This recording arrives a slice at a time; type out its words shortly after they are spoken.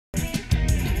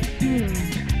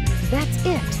That's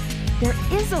it. There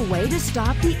is a way to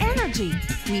stop the energy.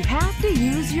 We have to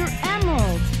use your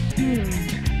emerald.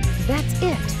 That's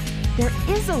it. There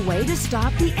is a way to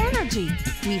stop the energy.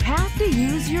 We have to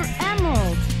use your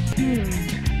emerald.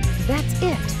 That's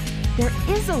it. There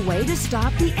is a way to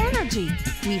stop the energy.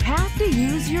 We have to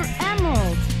use your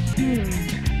emerald.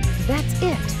 That's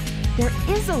it. There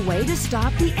is a way to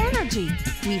stop the energy.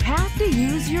 We have to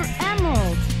use your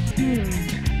emerald.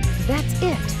 That's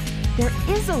it. There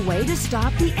is a way to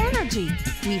stop the energy.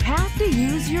 We have to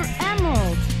use your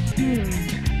emerald.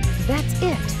 That's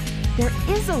it. There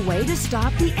is a way to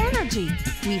stop the energy.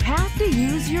 We have to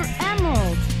use your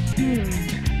emerald.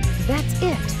 That's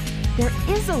it. There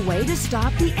is a way to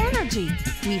stop the energy.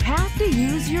 We have to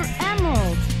use your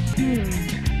emerald.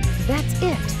 That's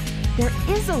it. There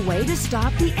is a way to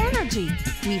stop the energy.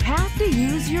 We have to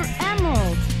use your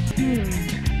emerald.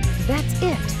 That's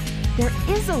it. There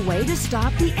is a way to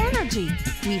stop the energy.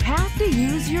 We have to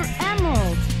use your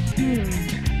emerald.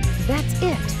 That's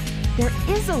it. There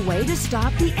is a way to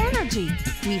stop the energy.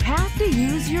 We have to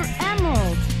use your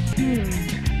emerald.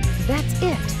 That's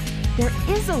it. There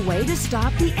is a way to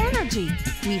stop the energy.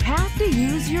 We have to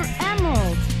use your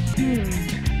emerald.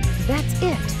 That's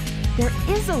it. There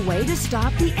is a way to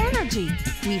stop the energy.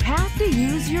 We have to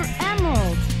use your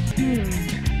emerald.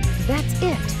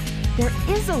 That's it. There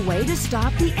is a way to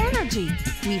stop the energy.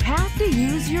 We have to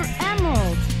use your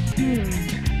emerald.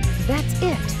 That's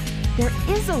it. There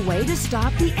is a way to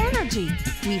stop the energy.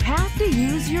 We have to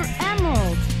use your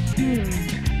emerald.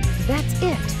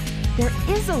 That's it. There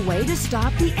is a way to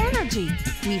stop the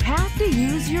energy. We have to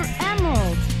use your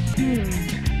emerald.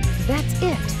 That's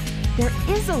it. There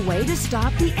is a way to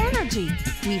stop the energy.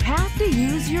 We have to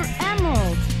use your emerald.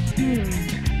 That's it. There is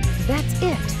a way to stop the energy. We have to use your emerald. That's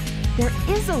it. There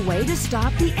is a way to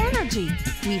stop the energy.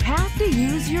 We have to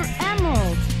use your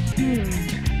emerald.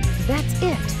 That's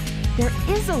it. There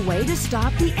is a way to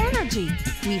stop the energy.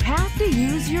 We have to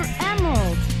use your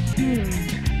emerald.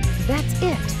 That's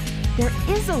it. There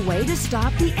is a way to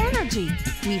stop the energy.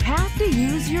 We have to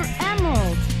use your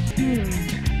emerald.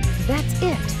 That's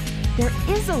it. There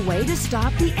is a way to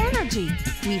stop the energy.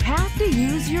 We have to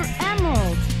use your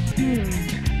emerald.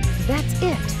 That's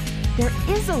it. There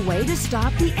is a way to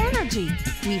stop the energy.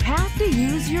 We have to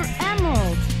use your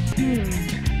emerald.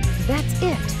 That's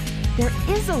it. There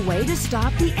is a way to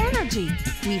stop the energy.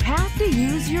 We have to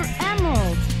use your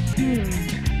emerald.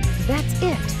 That's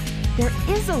it. There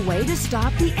is a way to stop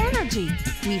the energy.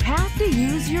 We have to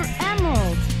use your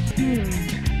emerald.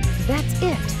 That's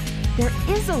it.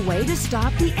 There is a way to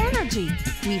stop the energy.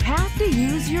 We have to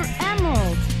use your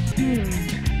emerald.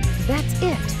 That's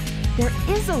it.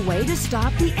 There is a way to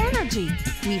stop the energy.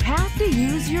 We have to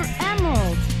use your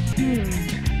emerald.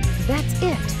 That's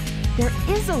it. There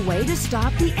is a way to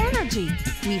stop the energy.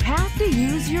 We have to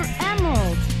use your emerald.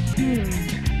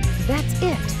 That's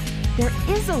it. There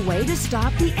is a way to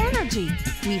stop the energy.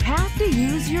 We have to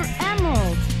use your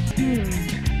emerald.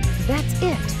 That's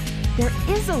it. There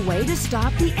is a way to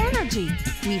stop the energy.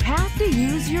 We have to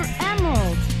use your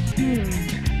emerald.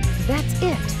 That's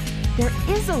it. There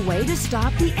is a way to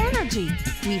stop the energy.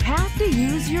 We have to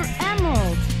use your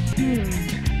emerald.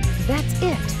 That's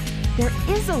it.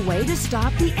 There is a way to stop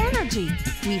the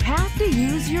energy. We have to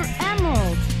use your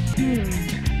emerald.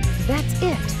 That's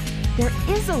it.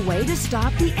 There is a way to stop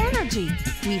the energy.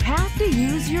 We have to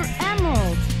use your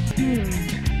emerald.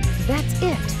 That's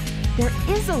it. There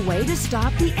is a way to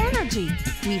stop the energy.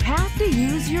 We have to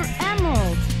use your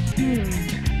emerald.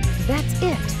 That's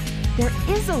it. There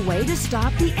is a way to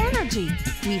stop the energy.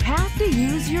 We have to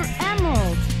use your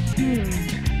emerald.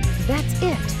 That's it.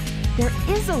 There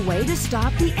is a way to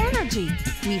stop the energy.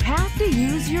 We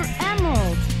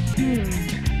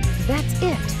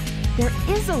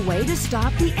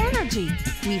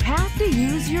have to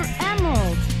use your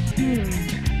emerald.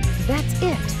 That's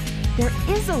it. There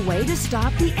is a way to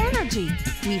stop the energy.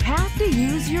 We have to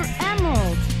use your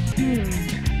emerald.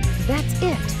 That's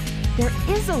it. There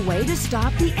is a way to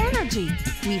stop the energy.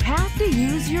 We have to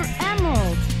use your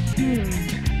emerald.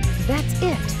 That's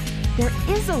it. There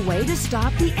is a way to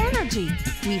stop the energy.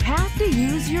 We have to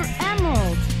use your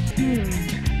emerald.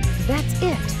 That's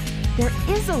it. There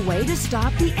is a way to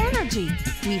stop the energy.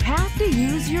 We have to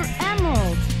use your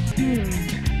emerald.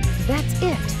 That's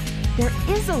it. There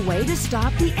is a way to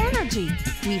stop the energy.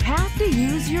 We have to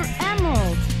use your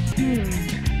emerald.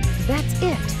 That's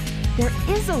it. There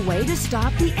is a way to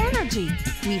stop the energy.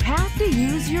 We have to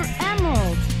use your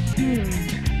emerald.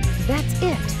 That's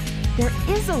it. There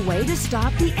is a way to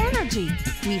stop the energy.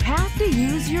 We have to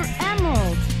use your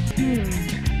emerald.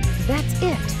 That's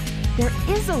it. There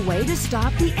is a way to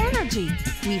stop the energy.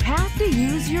 We have to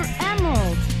use your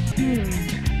emerald.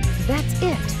 That's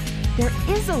it. There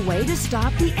is a way to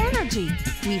stop the energy.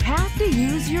 We have to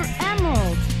use your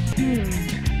emerald.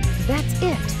 That's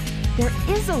it. There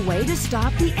is a way to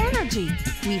stop the energy.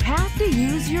 We have to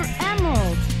use your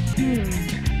emerald.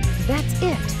 That's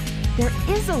it. There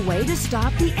is a way to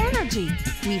stop the energy.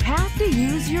 We have to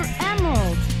use your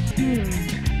emerald.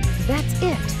 That's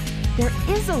it. There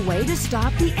is a way to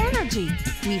stop the energy.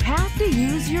 We have to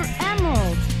use your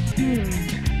emerald.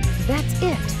 That's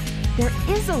it. There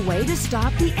is a way to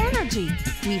stop the energy.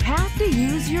 We have to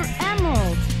use your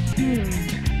emerald.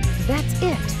 That's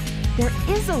it. There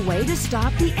is a way to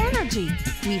stop the energy.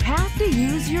 We have to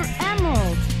use your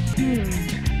emerald.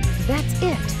 That's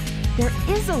it. There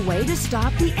is a way to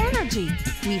stop the energy.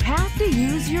 We have to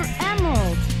use your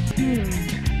emerald.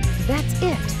 That's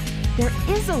it. There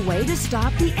is a way to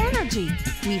stop the energy.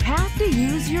 We have to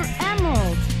use your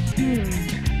emerald.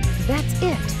 That's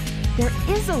it. There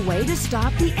is a way to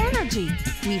stop the energy.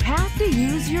 We have to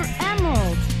use your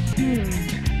emerald.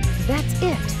 That's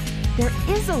it. There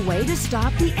is a way to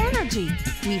stop the energy.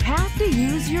 We have to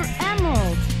use your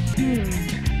emerald.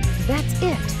 That's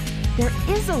it. There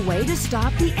is a way to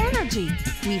stop the energy.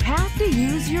 We have to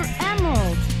use your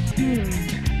emerald.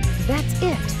 That's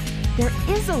it. There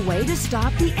is a way to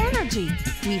stop the energy.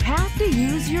 We have to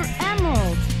use your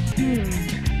emerald.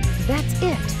 That's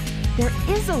it. There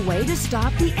is a way to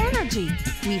stop the energy.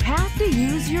 We have to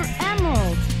use your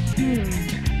emerald.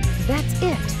 That's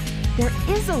it. There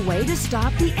is a way to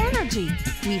stop the energy.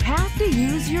 We have to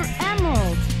use your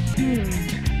emerald.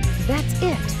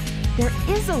 That's it.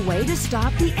 There is a way to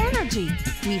stop the energy.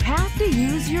 We have to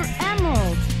use your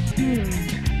emerald.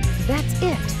 That's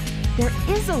it. There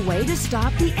is a way to stop the energy. We have to use your emerald. That's it. There is a way to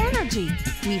stop the energy.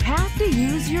 We have to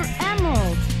use your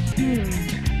emerald.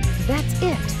 That's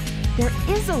it. There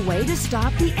is a way to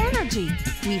stop the energy.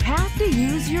 We have to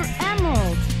use your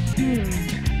emerald.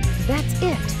 That's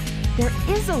it. There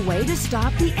is a way to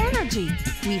stop the energy.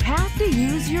 We have to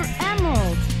use your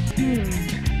emerald.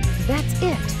 That's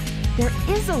it. There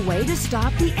is a way to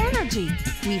stop the energy.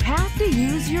 We have to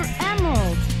use your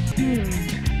emerald.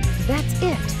 That's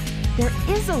it. There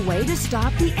is a way to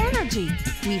stop the energy.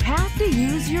 We have to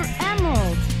use your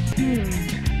emerald.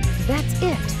 That's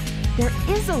it. There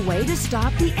is a way to stop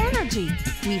the energy.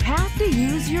 We have to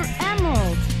use your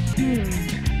emerald.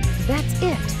 That's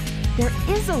it. There is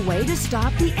a way to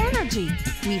stop the energy.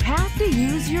 We have to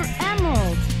use your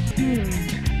emerald.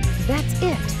 That's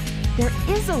it. There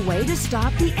is a way to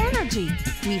stop the energy.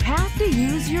 We have to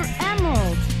use your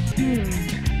emerald.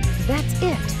 That's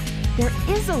it.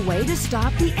 There is a way to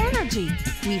stop the energy.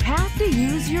 We have to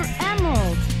use your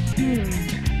emerald.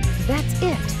 That's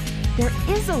it. There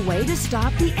is a way to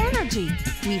stop the energy.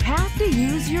 We have to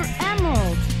use your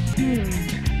emerald.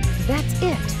 That's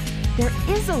it. There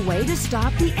is a way to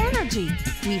stop the energy.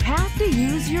 We have to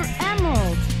use your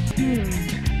emerald.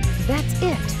 That's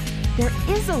it. There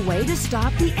is a way to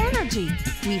stop the energy.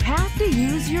 We have to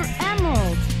use your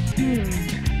emerald.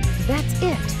 That's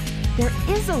it.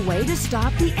 There is a way to stop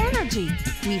the energy.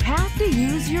 We have to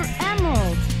use your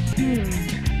emerald.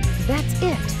 That's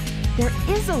it. There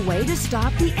is a way to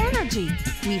stop the energy.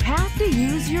 We have to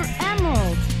use your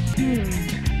emerald.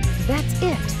 That's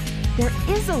it. There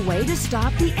is a way to stop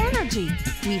the energy.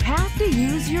 We have to use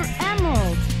your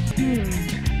emerald.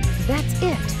 That's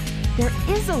it. There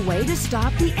is a way to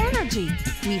stop the energy.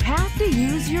 We have to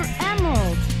use your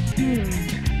emerald.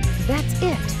 That's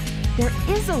it. There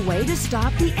is a way to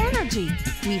stop the energy.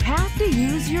 We have to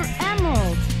use your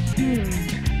emerald.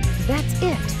 That's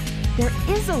it. There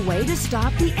is a way to stop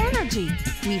the energy.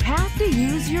 We have to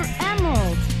use your emerald.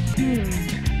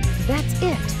 That's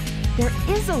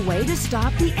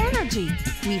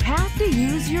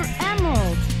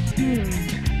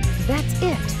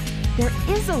it. There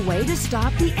is a way to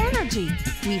stop the energy.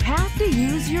 We have to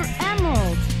use your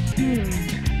emerald.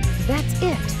 That's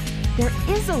it. There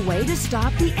is a way to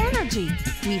stop the energy.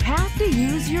 We have to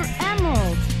use your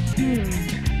emerald.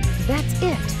 That's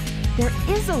it. There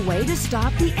is a way to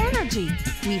stop the energy.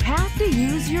 We have to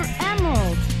use your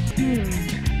emerald.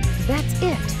 That's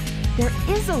it. There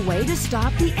is a way to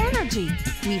stop the energy.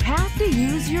 We have to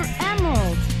use your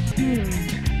emerald.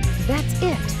 That's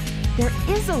it. There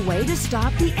is a way to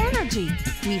stop the energy.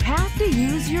 We have to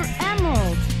use your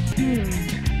emerald.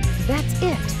 That's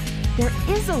it. There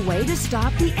is a way to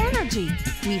stop the energy.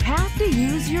 We have to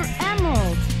use your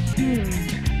emerald.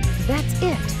 That's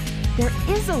it. There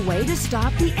is a way to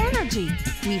stop the energy.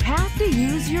 We have to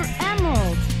use your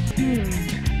emerald.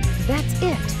 That's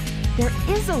it. There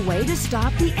is a way to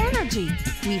stop the energy.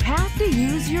 We have to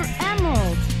use your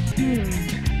emerald.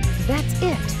 That's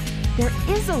it. There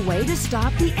is a way to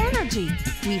stop the energy.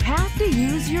 We have to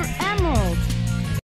use your emerald.